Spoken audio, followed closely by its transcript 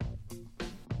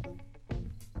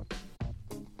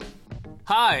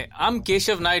Hi, I'm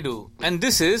Keshav Naidu, and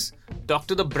this is Talk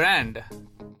to the Brand.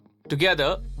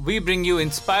 Together, we bring you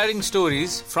inspiring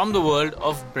stories from the world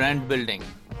of brand building.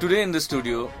 Today in the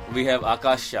studio, we have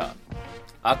Akash Shah.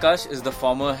 Akash is the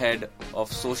former head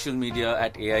of social media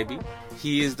at AIB.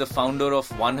 He is the founder of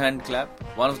One Hand Clap,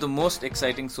 one of the most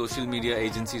exciting social media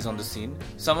agencies on the scene.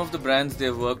 Some of the brands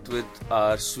they've worked with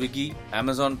are Swiggy,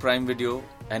 Amazon Prime Video,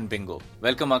 and Bingo.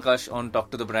 Welcome, Akash, on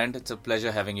Talk to the Brand. It's a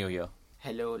pleasure having you here.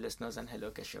 Hello, listeners, and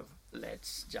hello, Keshav.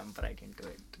 Let's jump right into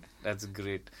it. That's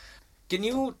great. Can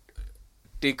you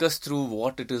take us through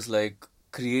what it is like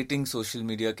creating social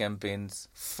media campaigns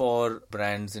for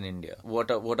brands in India? What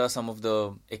are some of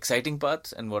the exciting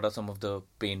parts and what are some of the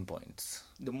pain points?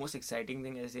 The most exciting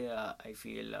thing is, I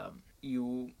feel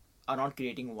you are not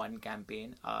creating one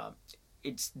campaign.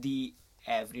 It's the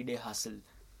everyday hustle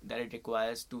that it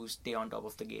requires to stay on top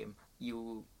of the game.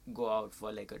 You go out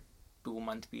for like a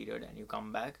 2-month period and you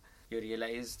come back, you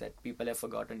realize that people have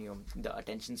forgotten you. The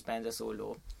attention spans are so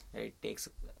low that it takes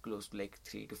close to like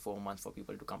 3 to 4 months for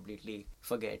people to completely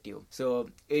forget you. So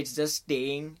it's just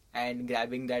staying and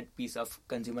grabbing that piece of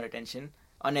consumer attention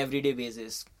on everyday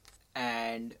basis.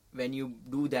 And when you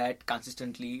do that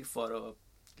consistently for a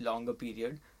longer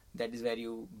period, that is where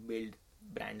you build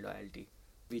brand loyalty,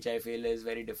 which I feel is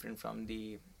very different from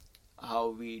the how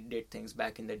we did things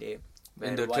back in the day.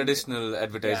 In the traditional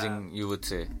advertising, you would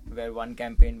say. Where one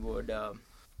campaign would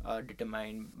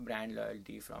determine brand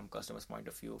loyalty from customers' point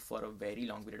of view for a very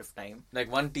long period of time.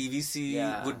 Like one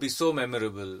TVC would be so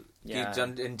memorable. Yeah.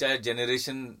 The entire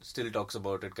generation still talks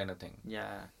about it, kind of thing.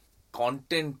 Yeah.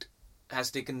 Content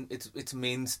has taken its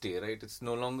mainstay, right? It's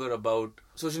no longer about...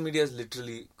 Social media is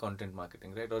literally content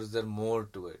marketing, right? Or is there more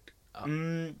to it?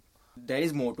 There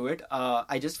is more to it.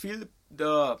 I just feel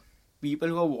the people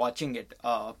who are watching it,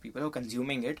 people who are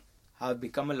consuming it, have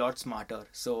become a lot smarter.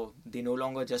 So they no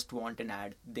longer just want an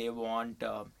ad. They want,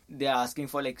 they're asking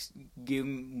for like, give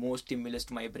more stimulus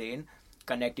to my brain,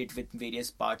 connect it with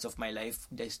various parts of my life,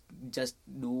 just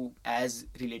do as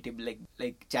relatable,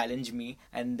 like challenge me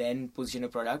and then position a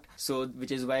product. So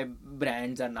which is why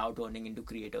brands are now turning into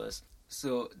creators.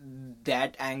 So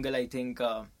that angle, I think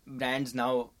brands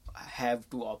now have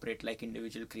to operate like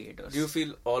individual creators. Do you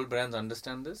feel all brands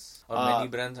understand this, or many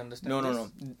brands understand this?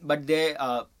 No. But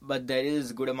there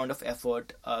is good amount of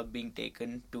effort being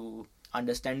taken to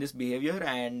understand this behavior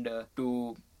and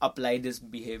to apply this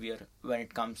behavior when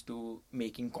it comes to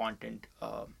making content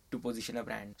to position a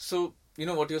brand. So,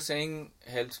 what you're saying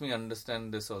helps me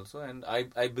understand this also, and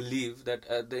I believe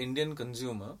that the Indian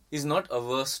consumer is not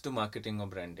averse to marketing or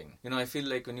branding. I feel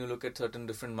like when you look at certain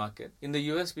different markets, in the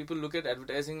US people look at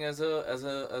advertising as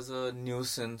a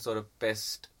nuisance or a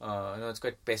pest. It's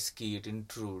quite pesky, it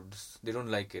intrudes. They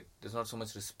don't like it. There's not so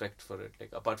much respect for it.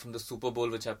 Like apart from the Super Bowl,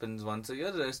 which happens once a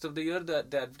year, the rest of the year the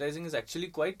advertising is actually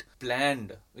quite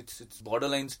planned. It's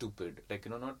borderline stupid.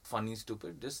 Not funny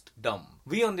stupid, just dumb.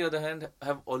 We on the other hand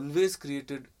have always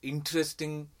created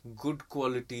interesting, good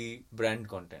quality brand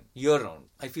content year round.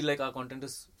 I feel like our content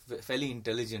is fairly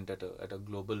intelligent at a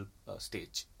global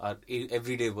stage. Our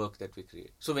everyday work that we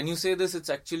create. So when you say this, it's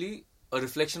actually a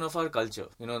reflection of our culture.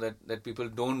 That people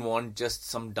don't want just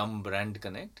some dumb brand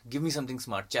connect. Give me something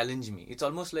smart. Challenge me. It's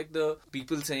almost like the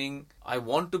people saying, I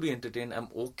want to be entertained. I'm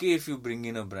okay if you bring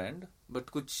in a brand, but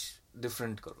kuch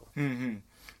different karo.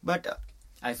 But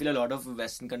I feel a lot of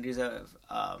Western countries are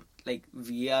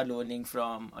we are learning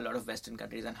from a lot of Western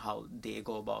countries and how they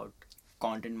go about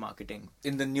content marketing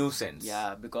in the new sense.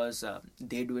 Yeah, because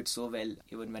they do it so well.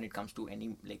 Even when it comes to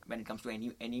any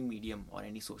medium or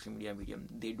any social media medium,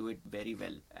 they do it very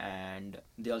well. And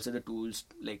they also the tools,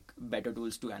 better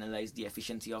tools to analyze the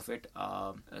efficiency of it,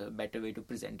 a better way to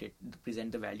present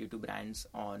the value to brands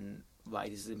on why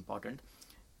this is important,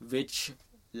 which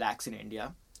lacks in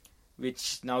India,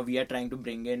 which now we are trying to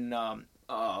bring in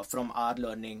from our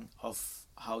learning of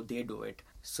how they do it.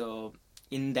 So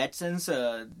in that sense,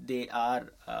 they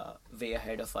are way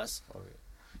ahead of us.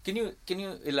 Okay. Can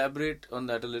you elaborate on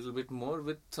that a little bit more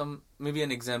with maybe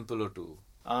an example or two?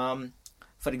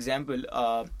 For example,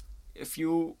 if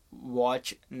you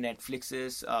watch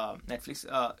Netflix's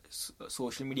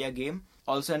social media game,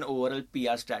 also an overall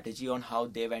PR strategy on how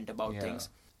they went about things.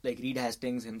 Like Reed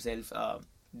Hastings himself,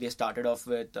 they started off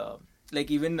with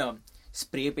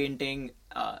spray painting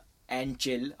and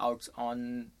chill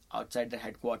outside the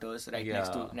headquarters next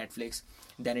to Netflix.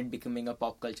 Then it becoming a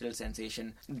pop cultural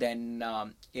sensation. Then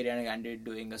Ariana Grande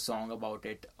doing a song about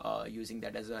it, using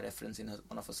that as a reference in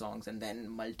one of her songs, and then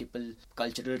multiple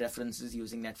cultural references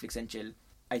using Netflix and chill.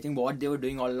 I think what they were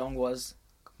doing all along was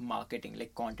marketing,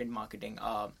 like content marketing.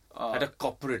 At a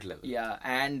corporate level. Yeah,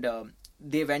 and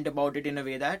they went about it in a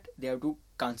way that they have to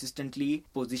consistently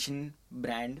position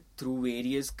brand through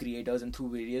various creators and through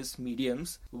various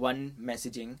mediums, one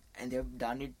messaging, and they've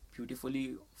done it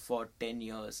beautifully for 10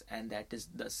 years, and that is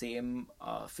the same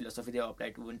philosophy they have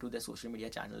applied even to their social media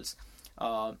channels.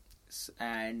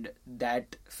 And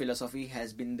that philosophy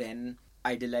has been then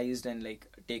idealized and like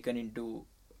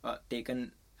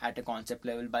taken at a concept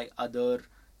level by other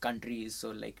countries.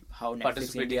 So like how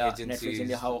Netflix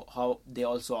India, how they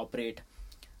also operate.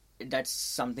 That's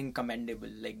something commendable.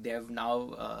 Like they have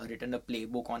now written a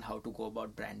playbook on how to go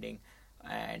about branding,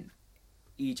 and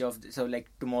so like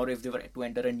tomorrow if they were to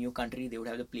enter a new country, they would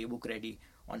have the playbook ready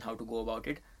on how to go about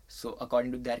it. So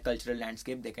according to their cultural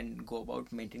landscape, they can go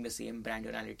about maintaining the same brand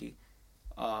reality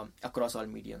across all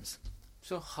mediums.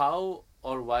 So how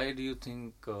or why do you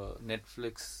think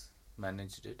Netflix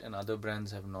managed it and other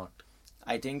brands have not?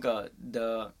 I think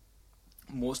the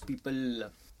most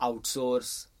people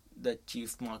outsource the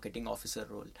chief marketing officer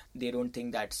role. They don't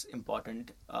think that's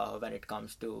important when it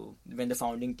comes to when the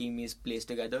founding team is placed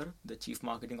together. The chief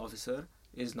marketing officer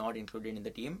is not included in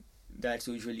the team. That's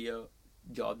usually a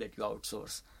job that you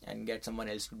outsource and get someone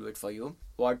else to do it for you.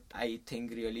 What I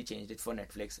think really changed it for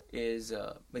Netflix is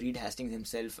Reed Hastings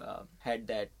himself had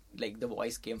that, like, the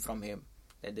voice came from him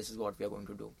that this is what we are going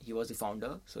to do. He was the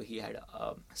founder, so he had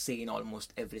a say in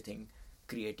almost everything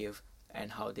creative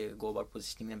and how they go about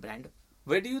positioning a brand.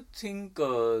 Where do you think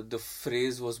the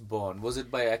phrase was born? Was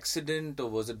it by accident or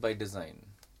was it by design?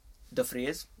 The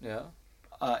phrase? Yeah.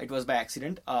 It was by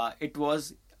accident. It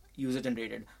was user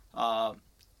generated.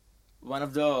 One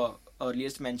of the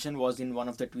earliest mention was in one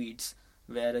of the tweets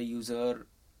where a user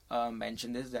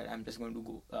mentioned this, that I'm just going to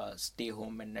go stay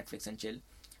home and Netflix and chill,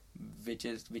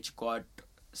 which got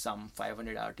some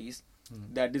 500 RTs.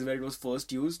 That is where it was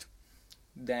first used.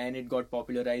 Then it got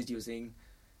popularized using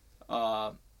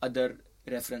other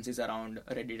references around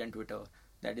Reddit and Twitter.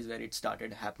 That is where it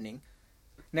started happening.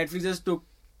 Netflix just took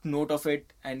note of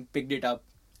it and picked it up,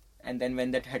 and then when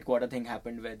that headquarter thing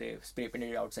happened where they spray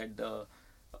painted it outside the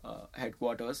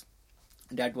headquarters,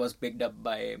 that was picked up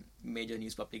by major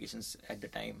news publications at the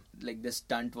time. Like, this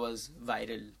stunt was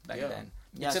viral back then.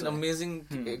 It's an amazing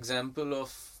example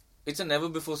of, it's a never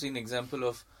before seen example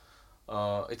of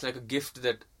it's like a gift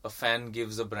that a fan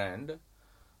gives a brand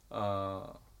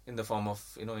in the form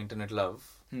of, internet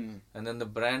love, and then the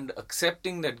brand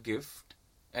accepting that gift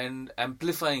and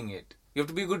amplifying it. You have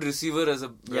to be a good receiver as a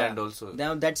brand also.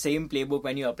 Now that same playbook,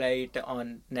 when you apply it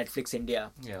on Netflix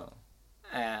India,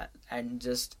 and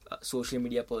just social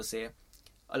media per se,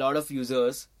 a lot of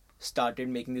users started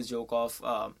making this joke of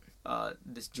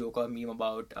or meme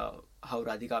about how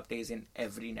Radhika Apte is in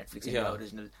every Netflix India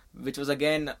original, which was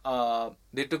again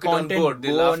they took it on board.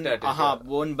 They laughed at it.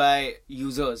 Born by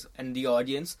users and the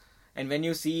audience. And when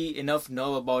you see enough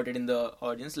nerve about it in the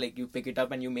audience, like, you pick it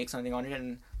up and you make something on it,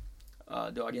 and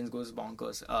the audience goes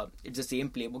bonkers. It's the same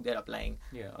playbook they're applying,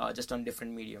 just on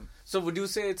different medium. So would you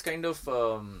say it's kind of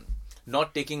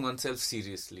not taking oneself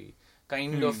seriously?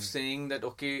 Kind of saying that,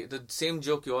 okay, the same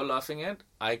joke you're laughing at,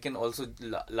 I can also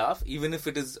laugh, even if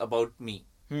it is about me.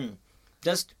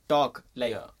 Just talk,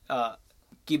 like,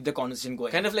 keep the conversation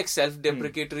going. Kind of like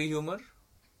self-deprecatory humor.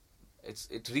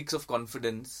 It reeks of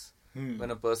confidence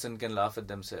when a person can laugh at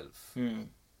themselves.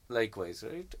 Likewise,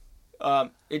 right?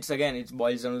 It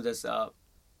boils down to this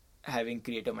having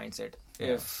creator mindset.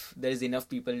 If there is enough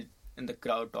people in the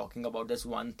crowd talking about this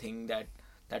one thing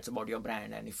that's about your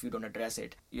brand, and if you don't address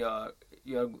it, you're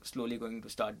slowly going to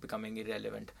start becoming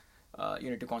irrelevant. You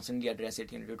need to constantly address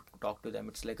it. You need to talk to them.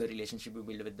 It's like a relationship you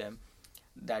build with them.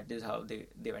 That is how they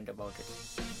went about it.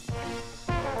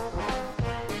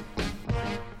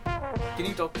 Can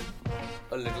you talk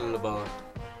a little about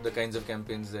the kinds of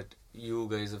campaigns that you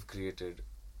guys have created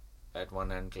at One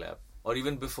Hand Clap, or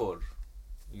even before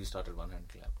you started One Hand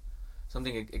Clap?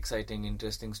 Something exciting,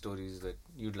 interesting stories that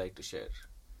you'd like to share.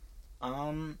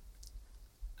 I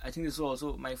think this was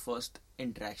also my first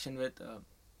interaction with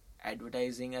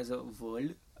advertising as a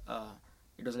world.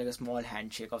 It was like a small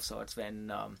handshake of sorts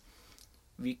when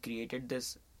we created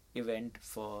this event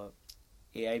for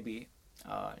AIB,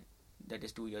 that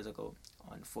is 2 years ago,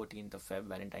 on 14th of Feb,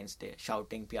 Valentine's Day,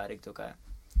 shouting "Pyar Ek Dhoka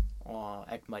Hai"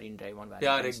 at Marine Drive on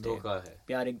Valentine's Day. Pyar Ek Dhoka Hai.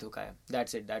 Pyar Ek Dhoka Hai.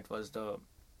 That's it. That was the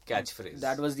catchphrase.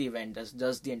 That was the event.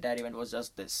 Just the entire event was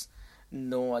just this.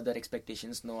 No other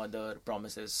expectations, no other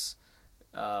promises,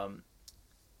 no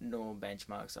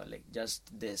benchmarks, or like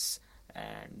just this.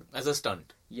 And as a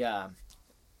stunt. Yeah.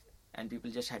 And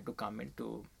people just had to come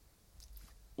into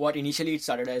what initially it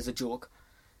started as a joke.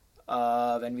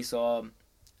 When we saw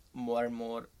more and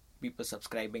more people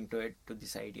subscribing to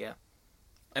this idea,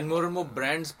 And more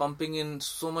brands pumping in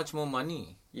so much more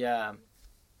money. Yeah.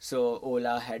 So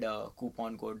Ola had a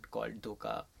coupon code called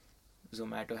Dhoka.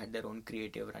 Zomato had their own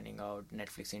creative running out.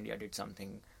 Netflix India did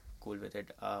something cool with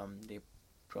it. They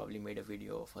probably made a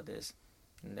video for this.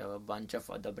 And there were a bunch of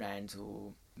other brands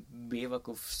who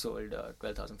Bewakoof sold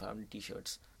 12,500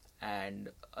 t-shirts and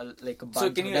like a bunch So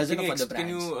of dozen of other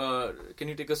brands. can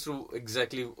you take us through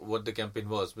exactly what the campaign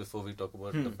was before we talk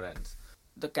about the brands?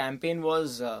 The campaign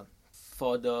was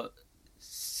for the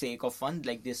sake of fun.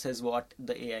 Like, this is what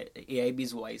the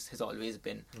AIB's voice has always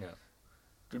been. Yeah.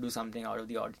 To do something out of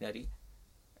the ordinary.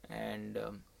 And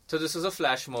so this is a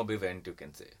flash mob event, you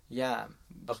can say. Yeah.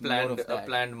 A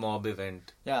planned mob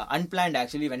event. Yeah, unplanned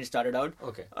actually when it started out.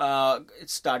 Okay. It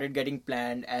started getting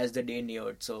planned as the day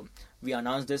neared. So we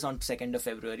announced this on 2nd of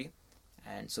February.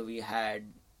 And so we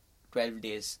had 12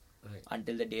 days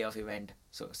until the day of event.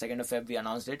 So 2nd of Feb we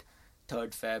announced it.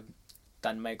 3rd Feb,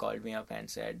 Tanmay called me up and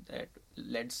said that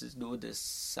let's just do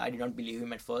this. I did not believe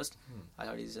him at first. I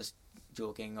thought he's just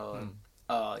joking or...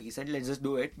 he said, let's just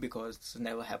do it because it's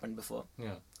never happened before.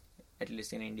 Yeah. At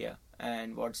least in India.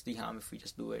 And what's the harm if we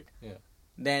just do it? Yeah.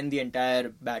 Then the entire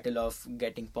battle of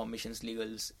getting permissions,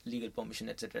 legal permission,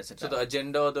 etc., etc. So the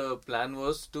agenda or the plan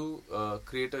was to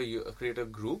create a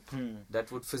group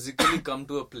that would physically come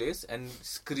to a place and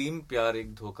scream "Pyar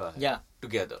Ek Dhoka Hai"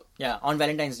 together. Yeah, on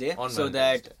Valentine's Day.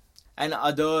 And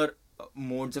other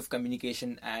modes of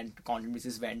communication and content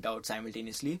pieces went out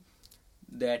simultaneously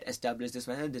that established this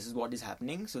method. This is what is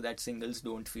happening, so that singles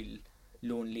don't feel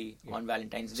lonely on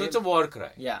Valentine's Day. So it's a war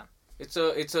cry. Yeah.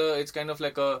 It's kind of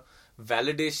like a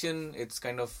validation. It's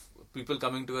kind of people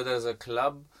coming together as a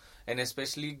club, and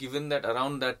especially given that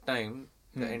around that time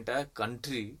the entire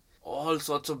country, all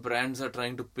sorts of brands are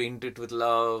trying to paint it with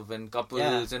love and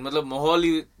couples and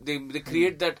maholi, they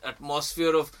create that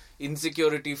atmosphere of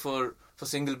insecurity for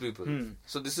single people.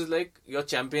 So this is like you're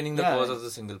championing the cause of the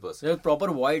single person. There's a proper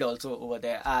void also over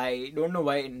there. I don't know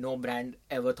why no brand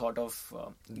ever thought of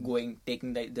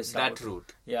taking this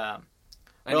route. Yeah.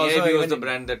 And AIB was the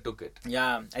brand that took it.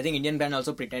 Yeah. I think Indian brand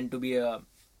also pretend to be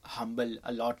humble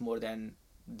a lot more than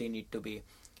they need to be.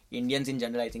 Indians in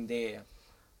general, I think they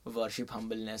worship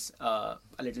humbleness. A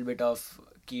little bit of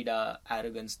Kida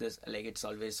arrogance, it's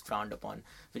always frowned upon,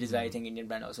 which is why I think Indian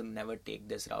brand also never take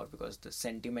this route, because the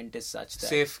sentiment is such that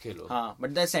safe kilo.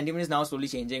 But the sentiment is now slowly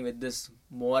changing with this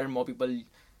more and more people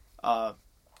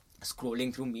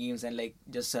scrolling through memes and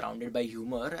just surrounded by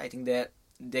humor. I think they're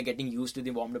getting used to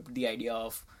warmed up to the idea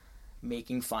of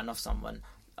making fun of someone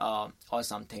or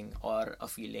something or a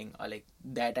feeling or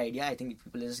that idea. I think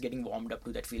people are just getting warmed up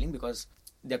to that feeling because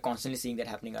they're constantly seeing that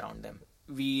happening around them.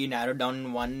 We narrowed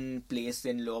down one place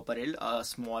in Lower Parel, a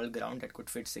small ground that could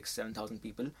fit 6,000-7,000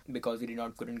 people, because we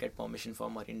couldn't get permission for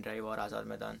Marine Drive or Azad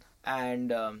Maidan.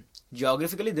 And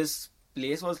geographically, this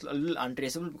place was a little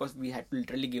untraceable because we had to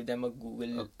literally give them a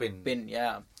Google pin.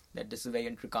 Yeah, that this is where you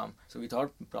need to come. So we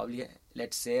thought probably,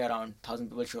 let's say around 1,000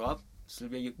 people show up. This will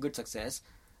be a good success,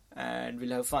 and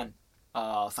we'll have fun.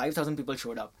 5,000 people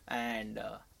showed up, and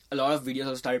a lot of videos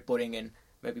also started pouring in,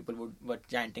 where people were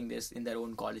chanting this in their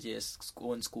own colleges,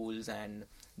 own schools and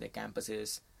their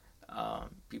campuses.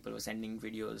 People were sending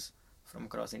videos from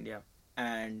across India.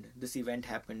 And this event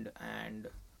happened. And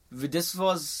this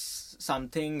was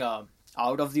something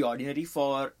out of the ordinary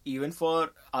even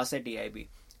for us at AIB.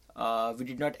 We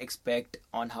did not expect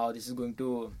on how this is going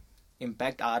to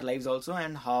impact our lives also,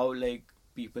 and how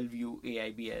people view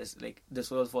AIB as this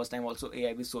was the first time also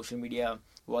AIB's social media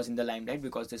was in the limelight,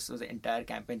 because this was the entire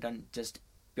campaign done just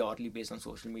purely based on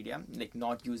social media,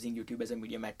 not using YouTube as a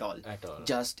medium at all.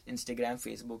 Just Instagram,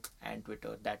 Facebook and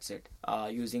Twitter, that's it.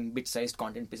 Using bit-sized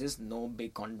content pieces, no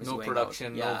big content pieces, no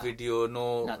production, no video,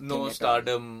 no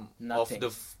stardom of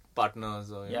the partners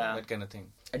or that kind of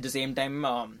thing. At the same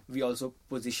time, we also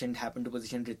happened to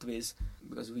position Ritviz,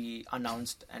 because we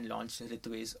announced and launched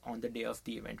Ritviz on the day of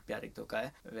the event Pyar Ek Dhoka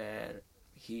Hai, where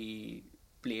he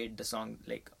played the song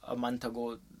a month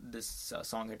ago. This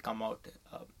song had come out,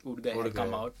 Ud Gaye had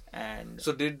come out. And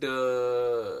so did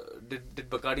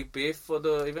Bacardi pay for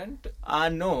the event?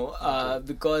 No,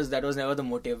 because that was never the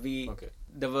motive.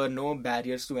 There were no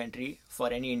barriers to entry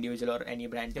for any individual or any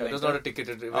brand to enter. It was not a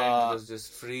ticketed event, it was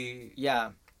just free.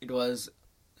 Yeah, it was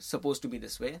supposed to be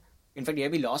this way. In fact,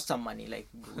 we lost some money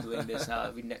doing this.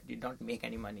 We did not make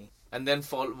any money. And then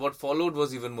what followed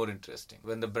was even more interesting,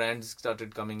 when the brands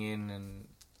started coming in and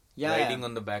riding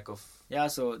on the back of... Yeah,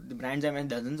 so the brands,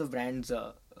 dozens of brands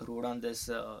rode on this,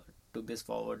 took this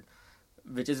forward,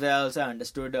 which is where I also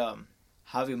understood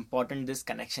how important this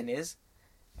connection is,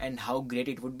 and how great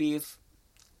it would be if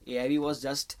AIB was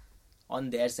just on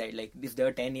their side. If there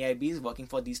were 10 AIBs working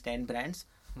for these 10 brands,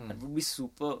 That would be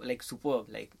superb. Like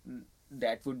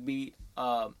that would be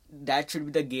that should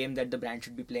be the game that the brand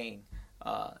should be playing.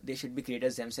 They should be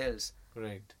creators themselves.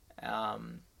 Right.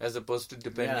 Um, As opposed to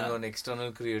depending on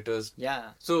external creators. yeah.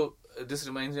 So this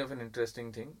reminds me of an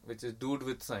interesting thing, which is Dude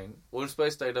with Sign. Old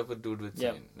Spice tied up with Dude with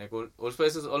Yeah. Sign. Like Old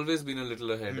Spice has always been a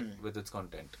little ahead with its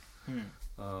content.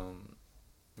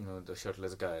 You know, the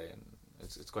shirtless guy, and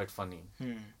it's quite funny.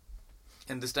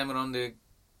 And this time around,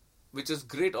 which is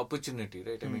great opportunity,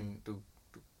 right? I mean, to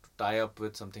tie up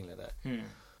with something like that.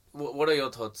 What are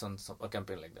your thoughts on a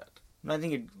campaign like that? No, I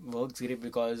think it works great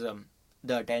because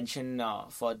the attention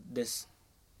for this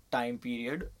time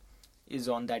period is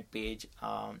on that page.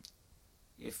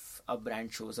 If a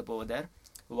brand shows up over there,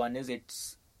 one is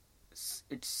it's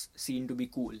seen to be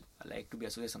cool, like to be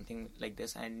associated with something like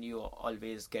this, and you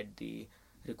always get the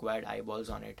required eyeballs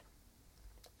on it.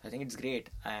 I think it's great,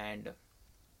 and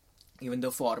even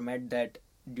the format that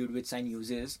Dude with Sign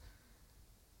uses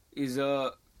is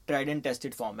a tried and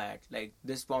tested format. Like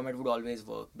this format would always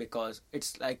work because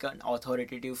it's like an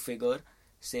authoritative figure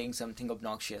saying something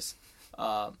obnoxious,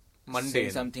 Mundane. saying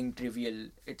something trivial.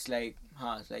 It's like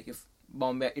if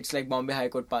it's like Bombay High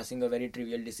Court passing a very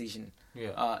trivial decision.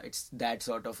 Yeah. It's that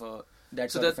sort of an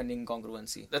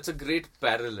incongruency. That's a great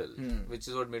parallel, which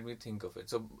is what made me think of it.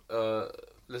 So,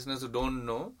 listeners who don't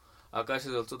know, Akash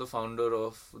is also the founder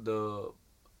of the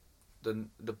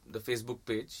Facebook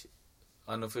page,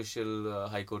 Unofficial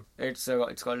High Court. It's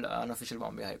called Unofficial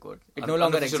Bombay High Court. It no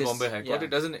longer exists. Bombay High Court.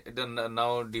 Yeah. It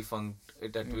now defunct.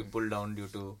 It had to be pulled down due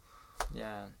to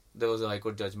there was a High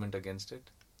Court judgment against it.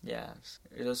 Yeah,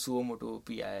 it was suo motu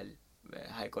PIL, where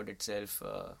High Court itself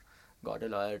got a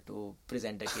lawyer to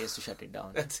present a case to shut it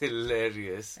down. That's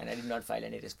hilarious. And I did not file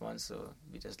any response, so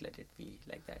we just let it be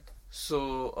like that.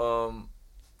 So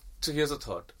here's a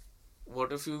thought.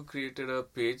 What if you created a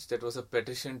page that was a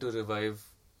petition to revive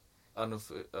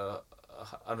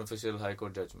unofficial High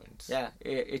Court judgments? Yeah,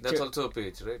 that's also a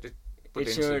page, right?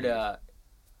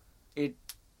 It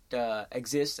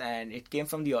exists, and it came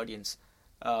from the audience.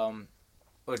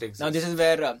 It exists. Now this is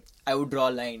where I would draw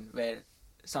a line where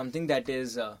something that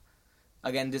is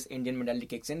again this Indian mentality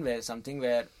kicks in, where something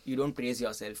where you don't praise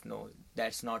yourself. No,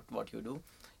 that's not what you do.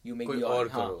 You make the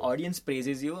audience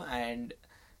praises you, and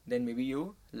then maybe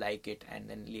you like it and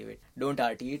then leave it. Don't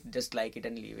RT it, just like it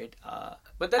and leave it.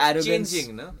 But that's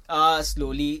changing, no?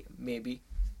 Slowly, maybe.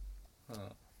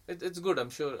 It's good. I'm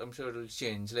sure it'll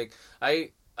change. Like I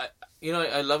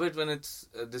love it when it's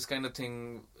this kind of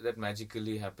thing that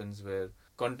magically happens where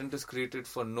content is created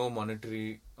for no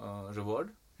monetary reward,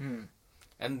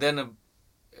 and then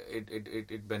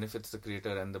it benefits the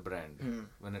creator and the brand.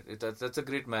 When that's a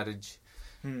great marriage.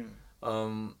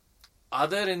 Are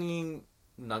there any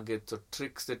nuggets or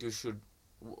tricks that you should?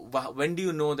 When do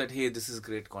you know that this is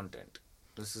great content?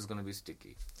 This is going to be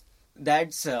sticky.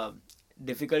 That's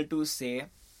difficult to say,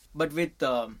 but with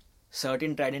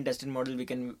certain tried and tested model, we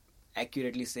can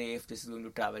accurately say if this is going to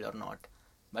travel or not.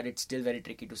 But it's still very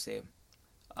tricky to say.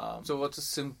 So what's a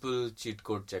simple cheat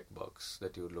code checkbox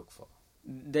that you would look for?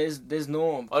 There's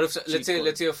no. Or if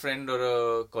let's say a friend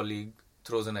or a colleague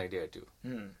throws an idea at you.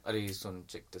 Arey, son,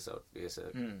 check this out. Yes,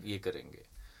 sir. Ye karenge.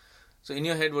 So in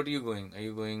your head, what are you going? Are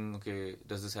you going, okay,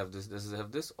 does this have this? Does this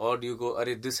have this? Or do you go,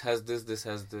 arey, this has this, this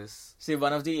has this? See,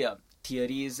 one of the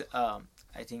theories I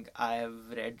think I have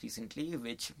read recently,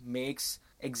 which makes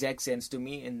exact sense to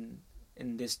me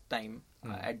in this time.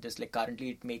 At this, like currently,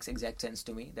 it makes exact sense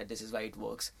to me that this is why it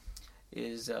works.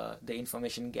 Is the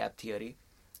information gap theory,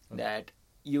 that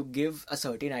you give a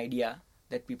certain idea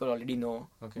that people already know,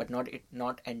 but not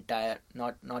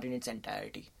in its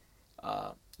entirety.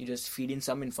 You just feed in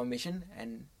some information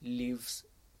and leaves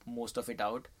most of it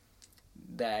out.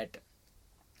 That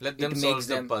let them solve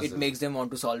the puzzle. It makes them want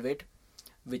to solve it,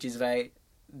 which is why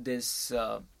this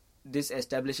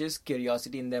establishes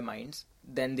curiosity in their minds.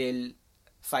 Then they'll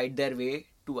fight their way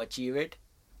to achieve it,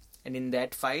 and in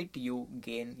that fight you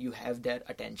have their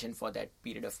attention for that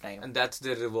period of time, and that's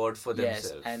their reward for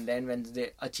themselves. Yes, and then when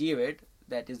they achieve it,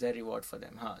 that is their reward for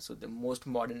them. So the most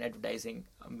modern advertising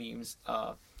memes,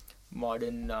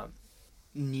 modern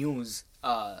news,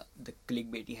 the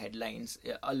clickbaity headlines,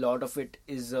 a lot of it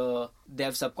is they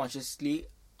have subconsciously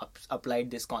applied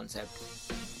this concept.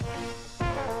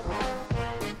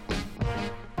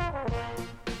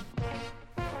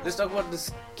 Let's talk about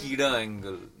this Kida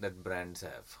angle that brands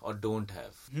have or don't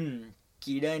have.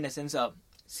 Kida, in essence,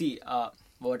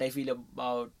 what I feel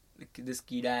about this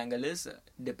Kida angle is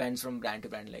depends from brand to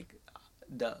brand, like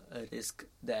the risk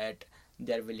that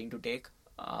they're willing to take,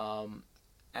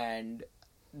 and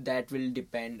that will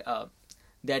depend.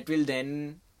 That will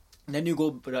then you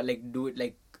go like do it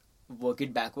like work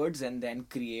it backwards and then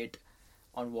create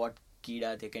on what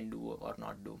Kida they can do or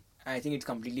not do. And I think it's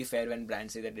completely fair when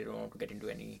brands say that they don't want to get into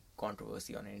any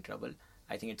controversy or any trouble.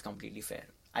 I think it's completely fair.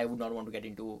 I would not want to get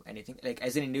into anything. Like,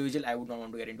 as an individual, I would not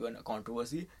want to get into a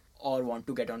controversy or want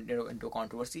to get into a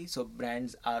controversy. So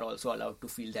brands are also allowed to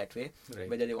feel that way, Right.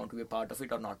 whether they want to be a part of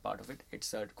it or not part of it.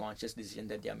 It's a conscious decision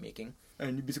that they are making.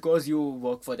 And because you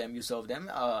work for them, you serve them,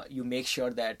 you make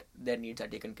sure that their needs are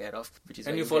taken care of, which is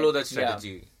And why you follow that yeah.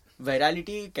 strategy.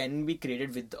 Virality can be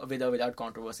created with or without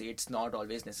controversy. It's not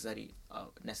always necessary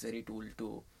tool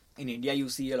to. In India, you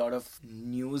see a lot of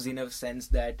news in a sense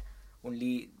that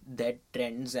only that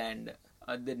trends and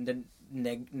the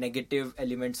negative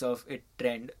elements of it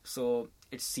trend. So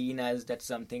it's seen as that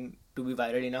something to be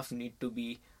viral enough need to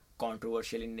be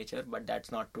controversial in nature, but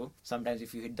that's not true. Sometimes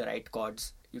if you hit the right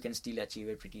chords, you can still achieve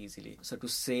it pretty easily. So to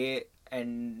say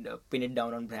and pin it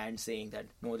down on brands saying that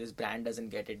no, this brand doesn't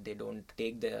get it, they don't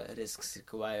take the risks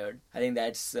required, I think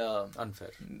that's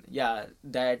Unfair. yeah,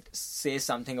 that says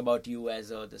something about you as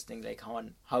this thing, like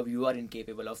how you are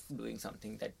incapable of doing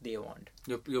something that they want.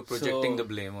 You're projecting So- the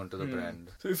blame onto the brand.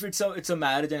 So if it's a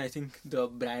marriage, and I think the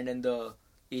brand and the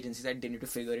agency that they need to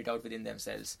figure it out within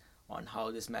themselves on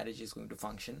how this marriage is going to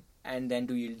function, and then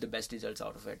to yield the best results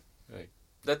out of it. Right.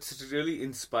 That's really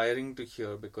inspiring to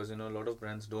hear, because a lot of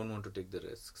brands don't want to take the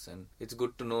risks, and it's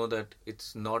good to know that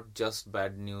it's not just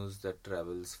bad news that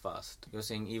travels fast. You're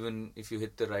saying even if you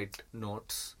hit the right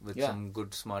notes with Yeah. some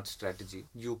good smart strategy,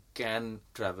 you can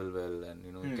travel well, and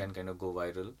you can kind of go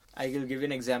viral. I will give you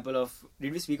an example of.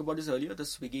 Did we speak about this earlier? The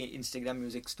Swiggy Instagram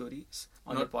music stories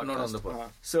on Not- the podcast. not on the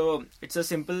pod. So it's a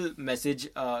simple message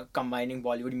combining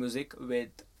Bollywood music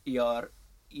with your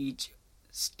each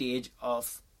stage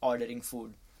of ordering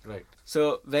food. Right.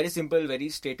 So very simple, very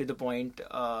straight to the point.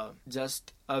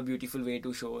 Just a beautiful way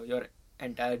to show your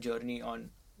entire journey on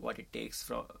what it takes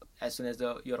from as soon as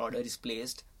your order is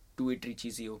placed to it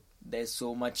reaches you. There's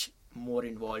so much more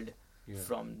involved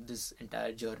from this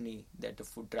entire journey that the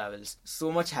food travels.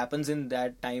 So much happens in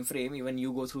that time frame. Even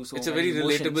you go through It's a many very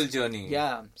emotions. relatable journey.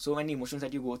 Yeah, so many emotions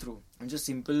that you go through. And just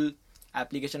simple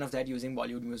application of that using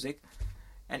Bollywood music.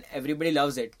 And everybody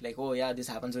loves it. Like, oh yeah, this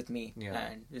happens with me. Yeah.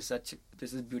 And this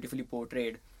is beautifully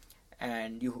portrayed.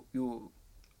 And you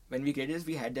when we created this,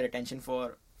 we had their attention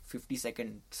for 50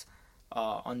 seconds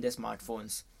on their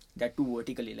smartphones. That too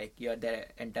vertically, like their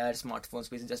entire smartphone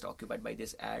space is just occupied by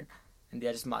this ad, and they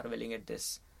are just marveling at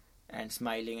this and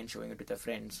smiling and showing it to their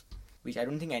friends. Which I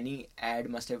don't think any ad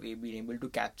must have been able to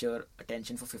capture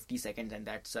attention for 50 seconds, and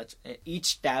that's such.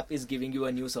 Each tap is giving you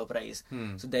a new surprise.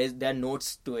 So there are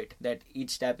notes to it that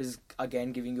each tap is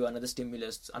again giving you another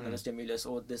stimulus.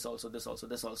 Oh, this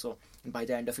also. And by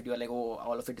the end of it, you are like, oh,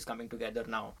 all of it is coming together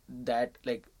now. That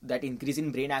increase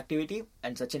in brain activity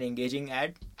and such an engaging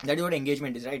ad. That is what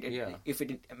engagement is, right? Yeah. If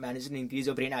it manages to increase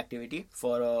your brain activity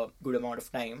for a good amount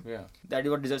of time, Yeah. that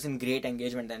is what results in great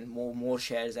engagement and more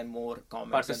shares and more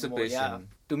comments. Participation. Yeah.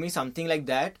 To me, something like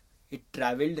that, it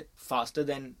traveled faster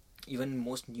than even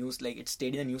most news. Like, it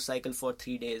stayed in the news cycle for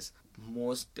 3 days.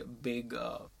 Most big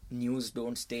news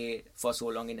don't stay for so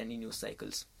long in any news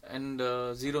cycles. And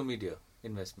zero media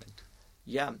investment,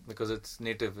 Yeah, because it's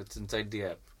native, it's inside the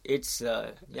app. it's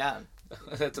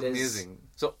That's There's- amazing.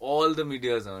 So all the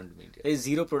media is earned media. there's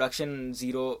zero production,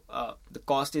 zero. The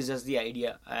cost is just the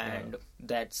idea, and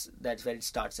that's where it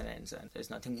starts and ends, and there's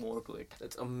nothing more to it.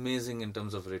 That's amazing in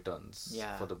terms of returns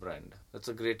Yeah. for the brand. That's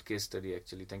a great case study,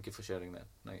 actually. Thank you for sharing that.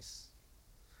 Nice.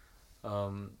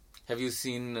 Have you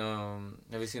seen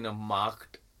a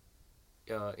marked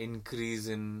increase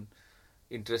in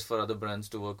interest for other brands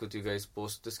to work with you guys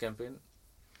post this campaign?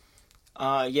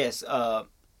 Yes.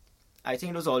 I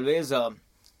think it was always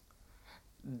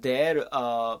there.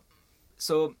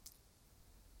 So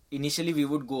initially we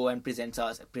would go and present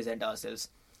ourselves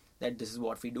that this is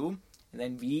what we do, and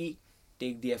then we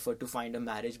take the effort to find a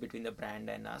marriage between the brand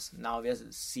and us. Now we are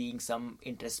seeing some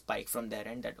interest spike from their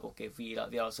end that okay, we are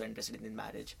also interested in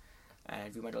marriage,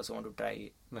 and we might also want to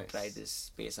try this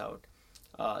space out.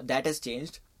 That has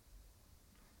changed,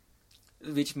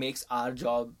 which makes our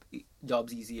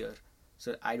jobs easier.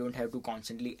 So I don't have to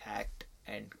constantly act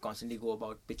and constantly go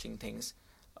about pitching things.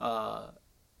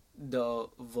 The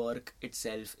work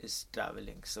itself is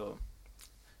traveling. So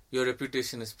Your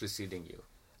reputation is preceding you.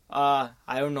 I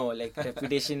don't know, like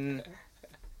reputation.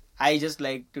 I just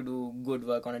like to do good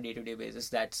work on a day-to-day basis.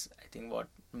 That's, I think, what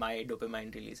my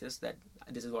dopamine releases. That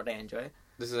this is what I enjoy.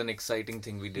 This is an exciting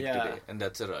thing we did Yeah. today, and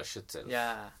that's a rush itself.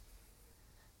 Yeah.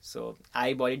 So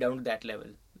I boil it down to that level,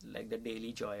 like the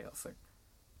daily joy of it.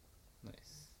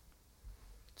 Nice.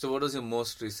 So what was your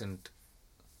most recent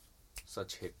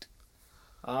such hit?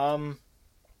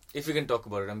 If you can talk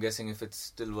about it, I'm guessing if it's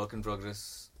still work in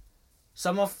progress.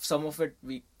 Some of it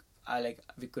we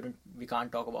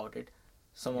can't talk about it.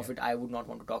 Some of it I would not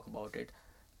want to talk about it.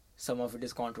 Some of it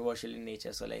is controversial in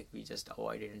nature, so like we just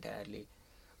avoid it entirely.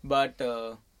 But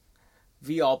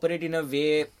we operate in a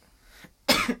way.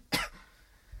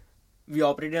 We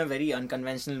operate in a very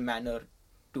unconventional manner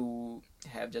to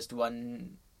have just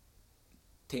one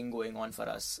thing going on for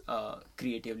us,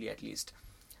 creatively at least.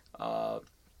 I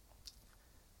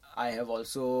have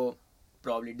also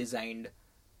probably designed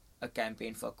a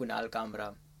campaign for Kunal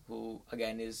Kamra, who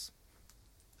again is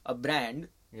a brand,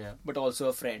 but also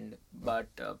a friend. But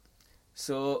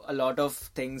so a lot of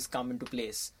things come into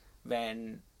place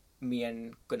when me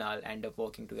and Kunal end up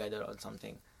working together on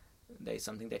something. There is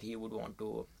something that he would want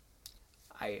to,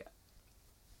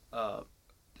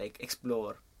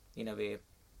 explore in a way.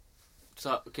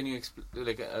 So can you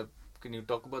can you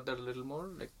talk about that a little more?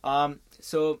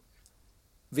 So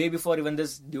way before even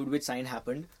this Dude with Sign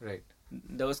happened, right?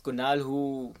 There was Kunal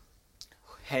who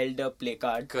held a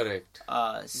placard. Correct.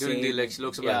 During the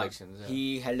Lok Sabha elections. Yeah.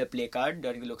 He held a placard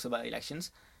during the Lok Sabha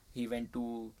elections. He went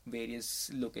to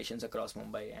various locations across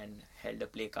Mumbai and held a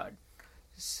placard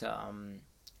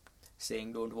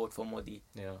saying "Don't vote for Modi."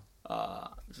 Yeah.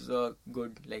 Which was a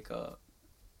good, a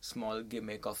small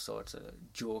gimmick of sorts, a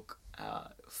joke,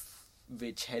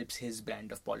 which helps his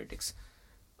brand of politics.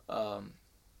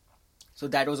 So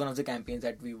that was one of the campaigns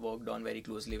that we worked on very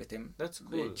closely with him. That's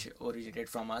cool. Which originated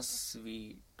from us.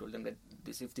 We told them that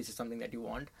if this is something that you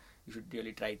want, you should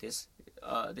really try this.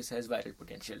 This has viral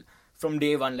potential. From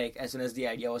day one, as soon as the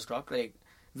idea was dropped,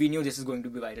 we knew this is going to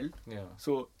be viral. Yeah.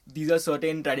 So these are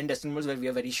certain tried and tested models where we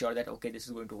are very sure that, okay, this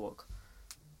is going to work.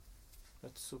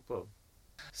 That's superb.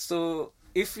 So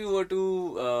if you were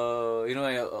to,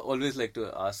 I always like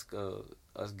to ask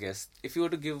us guests, if you were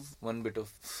to give one bit of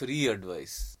free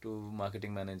advice to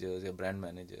marketing managers, your brand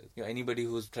managers, anybody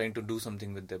who's trying to do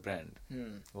something with their brand,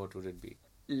 what would it be?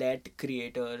 Let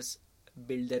creators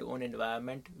build their own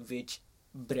environment which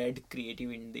bred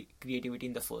creativity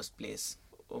in the first place.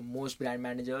 Most brand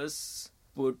managers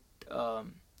put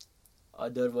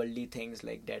otherworldly things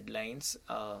like deadlines,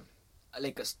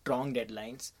 strong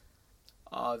deadlines,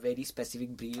 very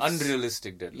specific briefs.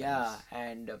 Unrealistic deadlines. Yeah,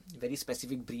 and very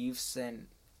specific briefs, and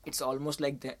it's almost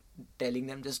like telling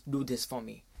them, just do this for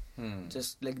me.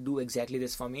 Just do exactly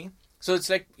this for me. So it's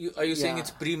like, are you saying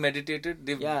it's premeditated?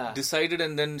 They've decided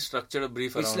and then structured a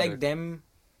brief around it. It's like them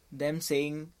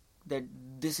saying that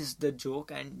this is the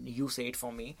joke and you say it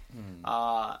for me.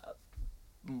 Not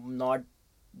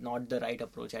the right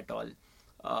approach at all.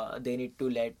 They need to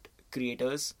let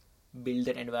creators build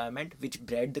that environment which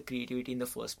bred the creativity in the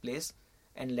first place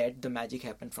and let the magic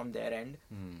happen from their end,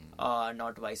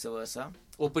 not vice versa.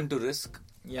 Open to risk.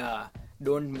 Yeah,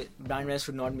 brand managers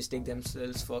should not mistake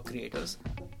themselves for creators.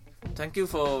 Thank you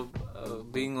for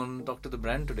being on Talk to the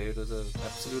Brand today. It was an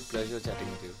absolute pleasure chatting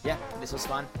with you. Yeah, this was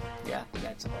fun. Yeah,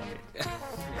 that's about it.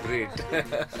 Great.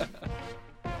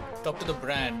 Talk to the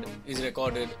Brand is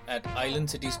recorded at Island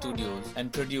City Studios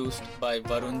and produced by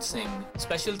Varun Singh.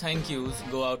 Special thank yous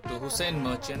go out to Hussain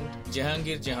Merchant,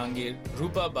 Jehangir,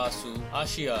 Rupa Basu,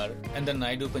 Ashiar, and the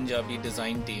Naidu Punjabi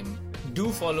design team. Do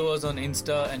follow us on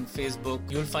Insta and Facebook.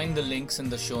 You'll find the links in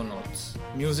the show notes.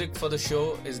 Music for the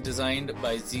show is designed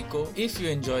by Zico. If you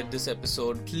enjoyed this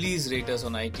episode, please rate us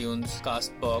on iTunes,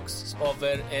 Castbox, or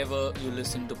wherever you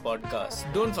listen to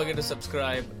podcasts. Don't forget to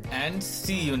subscribe and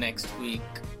see you next week.